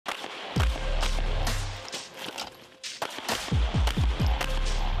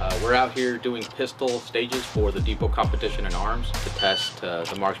We're out here doing pistol stages for the depot competition in arms to test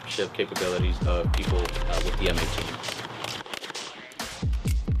the marksmanship capabilities of people with the M18.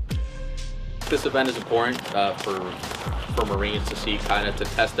 This event is important for Marines to see, kind of to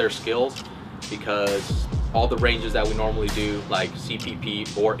test their skills, because all the ranges that we normally do, like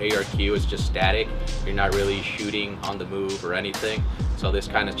CPP or ARQ, is just static. You're not really shooting on the move or anything. So this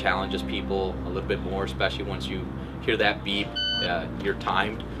kind of challenges people a little bit more, especially once you hear that beep, you're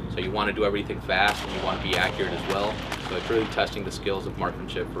timed. So you want to do everything fast and you want to be accurate as well. So it's really testing the skills of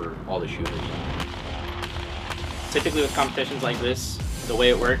marksmanship for all the shooters. Typically with competitions like this, the way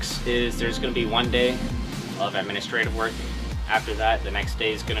it works is there's going to be one day of administrative work. After that, the next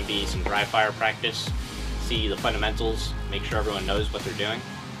day is going to be some dry fire practice, see the fundamentals, make sure everyone knows what they're doing.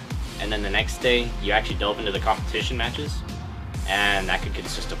 And then the next day, you actually delve into the competition matches. And that could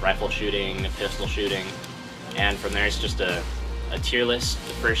consist of rifle shooting, pistol shooting. And from there, it's just a tier list.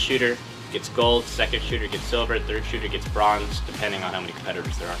 The first shooter gets gold, second shooter gets silver, third shooter gets bronze, depending on how many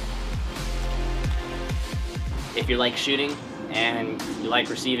competitors there are. If you like shooting and you like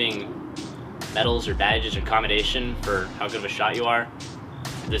receiving medals or badges or commendation for how good of a shot you are,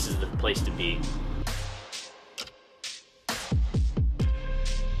 this is the place to be.